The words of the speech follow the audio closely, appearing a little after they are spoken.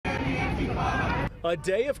A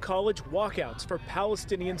day of college walkouts for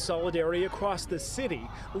Palestinian solidarity across the city,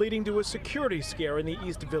 leading to a security scare in the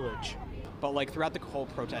East Village. But throughout the whole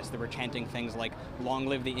protest, they were chanting things like, "Long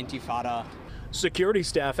live the Intifada." Security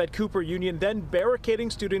staff at Cooper Union then barricading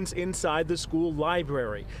students inside the school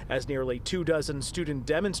library as nearly 24 student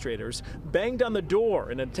demonstrators banged on the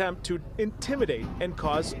door in an attempt to intimidate and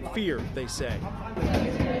cause fear, they say.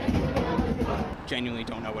 Genuinely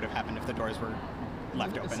don't know what would have happened if the doors were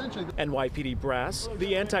left open. NYPD brass,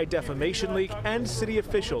 the Anti-Defamation League, and city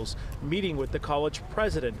officials meeting with the college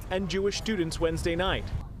president and Jewish students Wednesday night.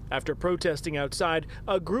 After protesting outside,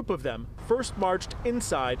 a group of them first marched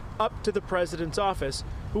inside up to the president's office,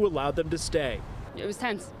 who allowed them to stay. It was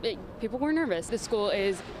tense. People were nervous. The school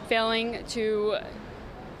is failing to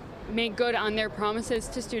make good on their promises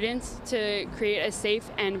to students to create a safe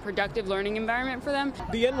and productive learning environment for them.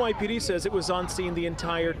 The NYPD says it was on scene the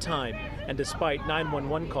entire time, and despite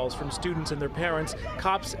 911 calls from students and their parents,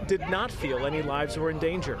 cops did not feel any lives were in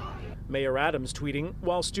danger. Mayor Adams tweeting,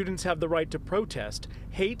 "While students have the right to protest,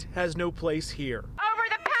 hate has no place here." Over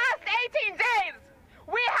the past 18 days,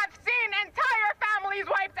 we have seen entire families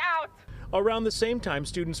wiped out. Around the same time,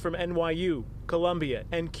 students from NYU, Columbia,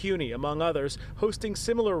 and CUNY, among others, hosting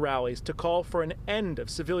similar rallies to call for an end of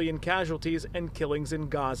civilian casualties and killings in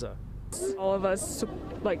Gaza. All of us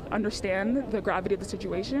understand the gravity of the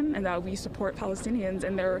situation and that we support Palestinians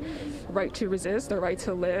and their right to resist, their right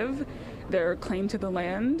to live, their claim to the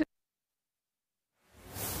land.